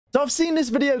So I've seen this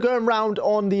video going around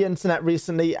on the internet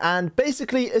recently, and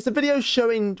basically it's a video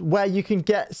showing where you can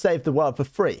get Save the World for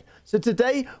free. So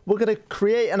today we're going to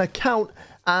create an account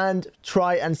and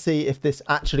try and see if this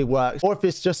actually works or if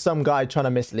it's just some guy trying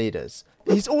to mislead us.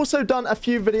 He's also done a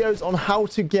few videos on how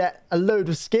to get a load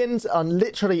of skins on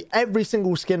literally every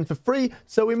single skin for free.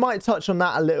 So we might touch on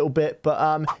that a little bit.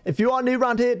 But if you are new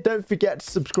around here, don't forget to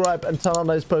subscribe and turn on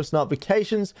those post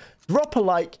notifications. Drop a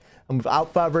like. And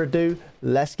without further ado,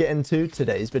 let's get into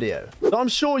today's video. So I'm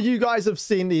sure you guys have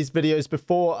seen these videos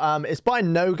before. It's by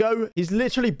No-Go. He's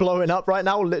literally blowing up right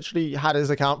now. Literally had his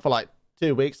account for like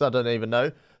 2 weeks. I don't even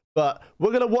know. But we're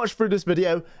going to watch through this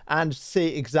video and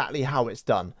see exactly how it's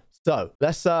done. So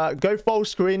let's go full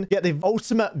screen, get the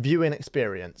ultimate viewing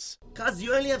experience. Cuz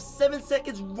you only have 7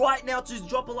 seconds right now to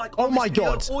drop a like. Oh my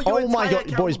god. Oh my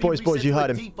god. Boys, you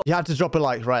heard him. You have to drop a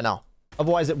like right now.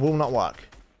 Otherwise it will not work.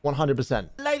 100%.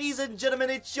 Ladies and gentlemen,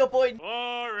 it's your boy.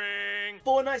 Boring.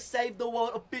 Fortnite Save the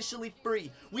World officially free.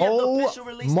 We have the official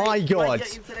release date. Oh my god.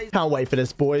 Can't wait for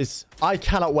this, boys. I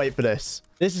cannot wait for this.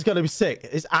 This is going to be sick.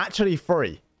 It's actually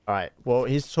free. All right. Well,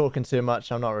 he's talking too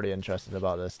much. I'm not really interested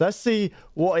about this. Let's see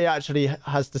what he actually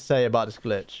has to say about this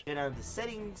glitch. Go down to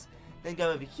settings. Then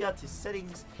go over here to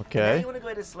settings. Okay. And then you want to go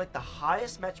ahead and select the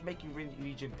highest matchmaking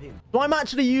region pin. So I'm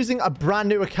actually using a brand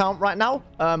new account right now.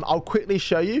 I'll quickly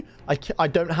show you. I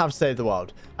don't have Save the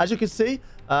World. As you can see,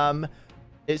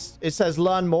 it says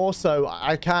learn more, so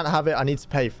I can't have it. I need to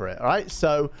pay for it. All right.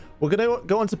 So we're going to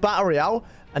go on to Battle Royale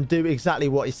and do exactly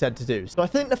what he said to do. So I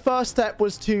think the first step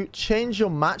was to change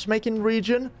your matchmaking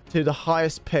region to the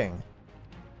highest ping.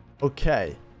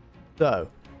 Okay. So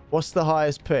what's the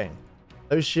highest ping?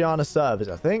 Oceania servers,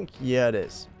 I think. Yeah, it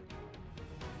is.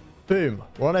 Boom.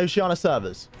 We're on Oceania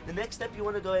servers. The next step you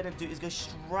want to go ahead and do is go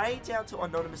straight down to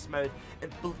anonymous mode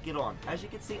and flick it on. As you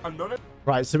can see, anonymous.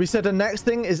 Right, so we said the next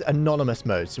thing is anonymous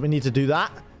mode. So we need to do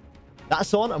that.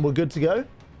 That's on and we're good to go.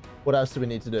 What else do we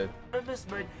need to do? Anonymous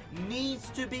mode needs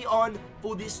to be on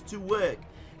for this to work.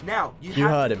 Now, you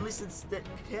have to listen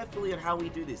carefully on how we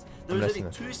do this. There's only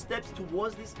 2 steps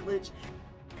towards this glitch.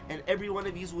 And every one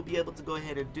of you will be able to go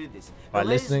ahead and do this. Right,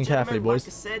 listening carefully, boys. Like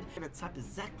I said, I'm going to type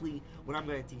exactly what I'm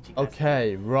going to teach you guys.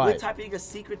 Okay, right. We're typing a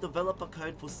secret developer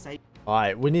code for Save. All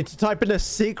right, we need to type in a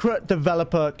secret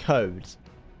developer code.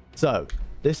 So,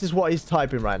 this is what he's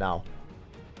typing right now.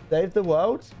 Save the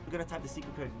world. We're going to type the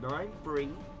secret code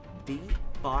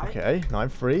 93D5. Okay,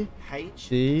 93.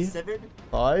 HD7.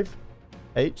 5.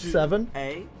 H7.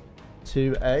 2A.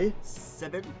 2A.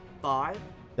 75.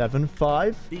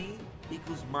 75. B.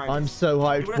 Equals minus. I'm so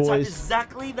hyped, boys.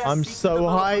 Exactly that I'm so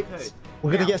hyped. Code.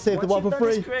 We're going to get Save the World for free.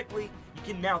 Once you've done this correctly, you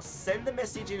can now send the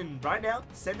message in right now.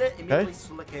 Send it, immediately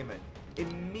select game mode.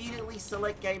 Immediately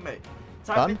select game mode.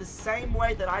 Type it the same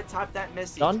way that I typed that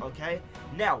message, okay?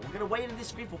 Now, we're going to wait on this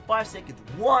screen for 5 seconds.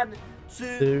 1,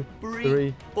 2,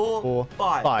 3, 4,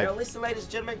 5. Now listen, ladies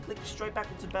and gentlemen, click straight back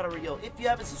into Battle Royale. If you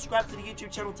haven't subscribed to the YouTube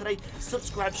channel today,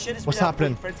 subscribe, share this video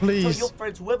with friends. Please. Tell your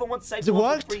friends, whoever wants Save the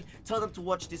World for free, tell them to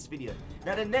watch this video.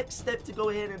 Now the next step to go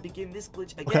ahead and begin this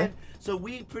glitch again, so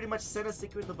we pretty much send a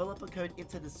secret developer code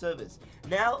into the servers.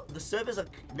 Now, the servers are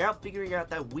now figuring out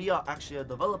that we are actually a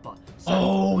developer. So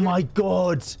oh my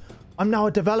god. I'm now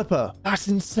a developer. That's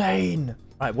insane. All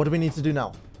right, what do we need to do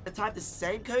now? Type the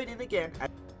same code in again.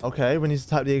 Okay, we need to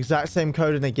type the exact same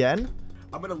code in again.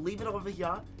 I'm going to leave it over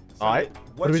here. So all right.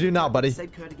 What do we do now, buddy? Same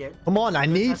code again. Come on, I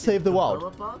need Save the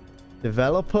World.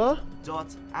 Developer.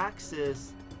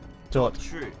 .access.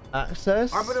 .true.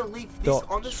 Access. I'm going to leave this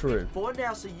on the screen for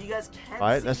now so you guys can see. All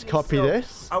right, let's copy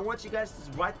this. I want you guys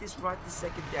to write this right this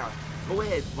second down. Go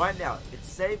ahead, right now. It's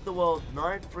Save the World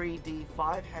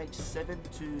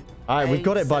 93D5H72. All right, we've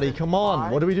got it, buddy. Come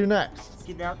on. What do we do next? You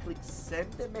can now click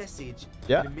send the message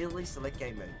and immediately select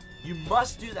game mode. You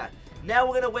must do that. Now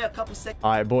we're going to wait a couple seconds.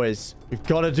 All right, boys. We've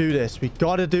got to do this. We've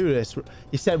got to do this.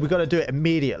 He said we've got to do it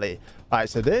immediately. All right,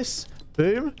 so this.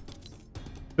 Boom.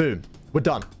 Boom. We're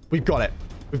done. We've got it.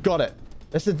 We've got it.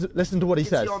 Listen to what he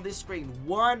says. On this screen.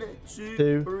 1,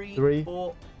 2, 3,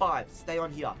 4, 5. Stay on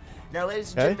here. Now,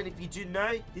 ladies and gentlemen, if you do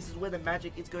know, this is where the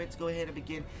magic is going to go ahead and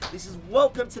begin. This is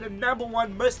welcome to the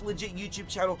 #1 most legit YouTube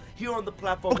channel here on the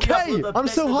platform. Okay, I'm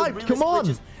so hyped. Come on.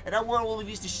 Glitches, and I want all of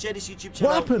you to share this YouTube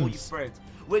channel with all your friends.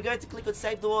 We're going to click on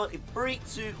Save the World in 3,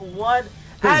 2, 1.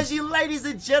 As you, ladies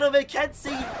and gentlemen, can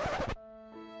see.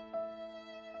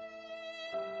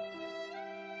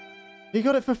 You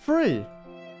got it for free.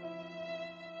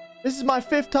 This is my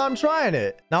 5th time trying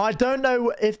it. Now, I don't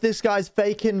know if this guy's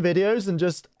faking videos and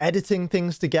just editing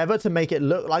things together to make it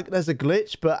look like there's a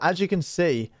glitch. But as you can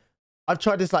see, I've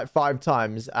tried this like 5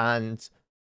 times and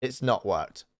it's not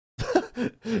worked.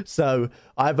 So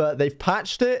either they've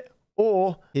patched it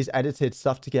or he's edited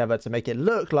stuff together to make it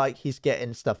look like he's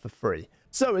getting stuff for free.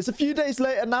 So it's a few days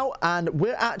later now, and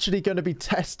we're actually going to be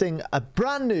testing a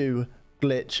brand new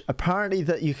glitch, apparently,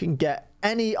 that you can get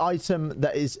any item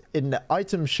that is in the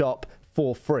item shop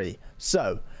for free.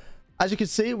 So as you can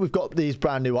see, we've got these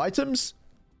brand new items.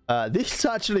 These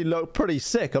actually look pretty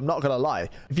sick, I'm not gonna lie.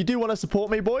 If you do want to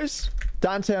support me, boys,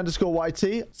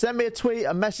 Dante_YT, send me a tweet,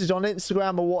 a message on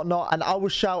Instagram or whatnot, and I will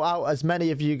shout out as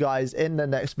many of you guys in the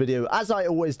next video, as I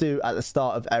always do at the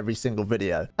start of every single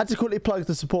video. I had to quickly plug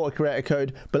the support creator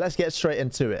code, but let's get straight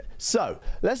into it. So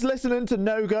let's listen into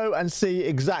No Go and see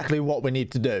exactly what we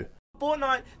need to do.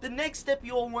 Fortnite, the next step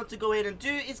you all want to go ahead and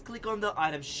do is click on the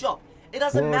item shop. It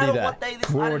doesn't matter what day this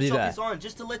item shop is on,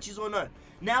 just to let you all know.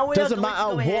 Now we are going to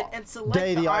go ahead and select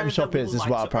the item shop is as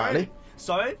well, apparently.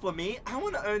 So for me, I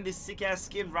want to own this sick ass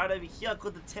skin right over here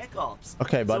called the Tech Ops.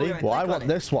 Okay, buddy. Well, I want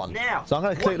this one. Now, so I'm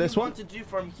going to click this one. What you want to do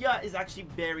from here is actually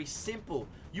very simple.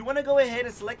 You want to go ahead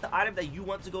and select the item that you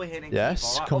want to go ahead and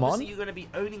yes, keep. Come Obviously, on. you're going to be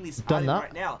owning this item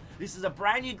right now. This is a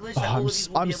brand new glitch that all of these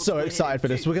will be I'm able so to excited for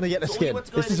this. We're going to get the skin.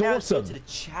 This is awesome. Go to the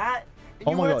chat.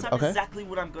 Oh my god. Okay. Exactly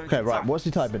what I'm going to okay, right. What's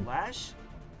he typing?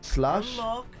 Slash.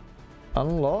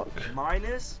 Unlock.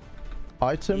 Minus.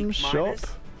 Item shop.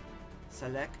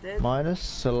 Selected. Minus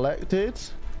selected.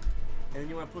 And then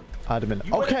you want to put admin.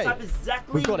 Okay.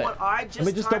 Exactly we got it. Let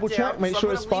me just double check. Make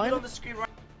sure it's fine.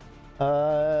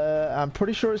 I'm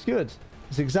pretty sure it's good.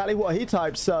 It's exactly what he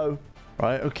typed. So,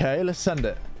 right. Okay. Let's send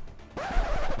it.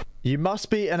 You must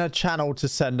be in a channel to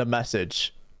send a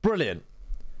message. Brilliant.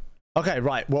 Okay,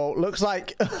 right. Well, looks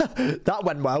like that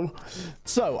went well.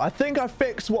 So I think I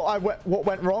fixed what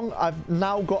went wrong. I've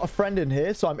now got a friend in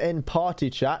here, so I'm in party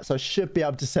chat, so I should be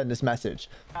able to send this message.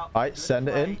 All right, send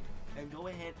it in. And go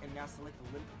ahead and now select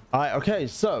the limit. All right, okay.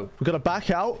 So we're gonna back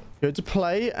out, go to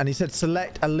play, and he said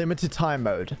select a limited time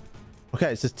mode.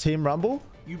 Okay, it says Team Rumble.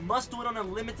 You must do it on a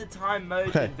limited time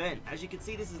mode event. As you can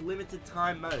see, this is limited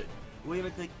time mode. We're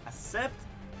gonna click accept.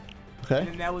 Okay. And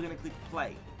then now we're gonna click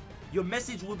play. Your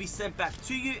message will be sent back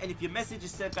to you, and if your message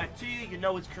is sent back to you, you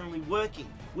know it's currently working,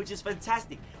 which is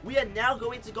fantastic. We are now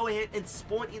going to go ahead and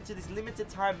spawn into this limited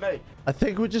time mode. I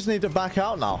think we just need to back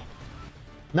out now.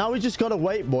 Now we just gotta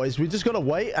wait, boys. We just gotta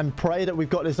wait and pray that we've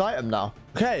got this item now.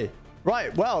 Okay,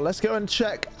 right. Well, let's go and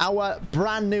check our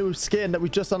brand new skin that we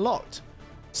just unlocked.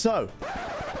 So.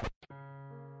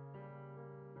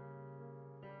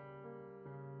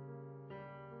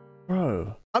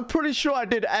 Bro, I'm pretty sure I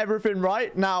did everything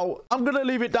right. Now, I'm going to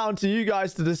leave it down to you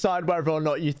guys to decide whether or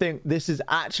not you think this is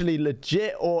actually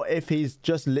legit or if he's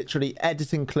just literally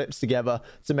editing clips together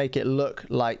to make it look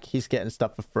like he's getting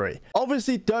stuff for free.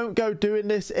 Obviously, don't go doing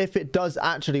this if it does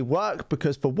actually work,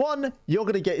 because for one, you're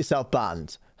going to get yourself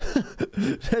banned.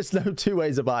 There's no two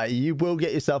ways about it. You will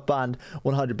get yourself banned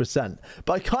 100%.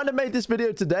 But I kind of made this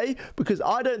video today because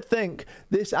I don't think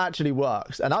this actually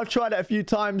works. And I've tried it a few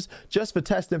times just for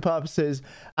testing purposes,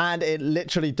 and it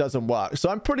literally doesn't work. So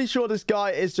I'm pretty sure this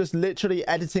guy is just literally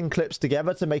editing clips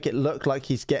together to make it look like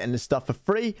he's getting this stuff for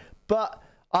free. But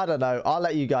I don't know. I'll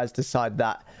let you guys decide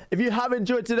that. If you have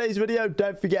enjoyed today's video,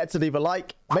 don't forget to leave a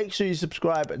like. Make sure you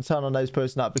subscribe and turn on those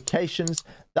post notifications.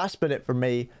 That's been it from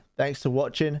me. Thanks for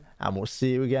watching, and we'll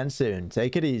see you again soon.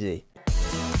 Take it easy.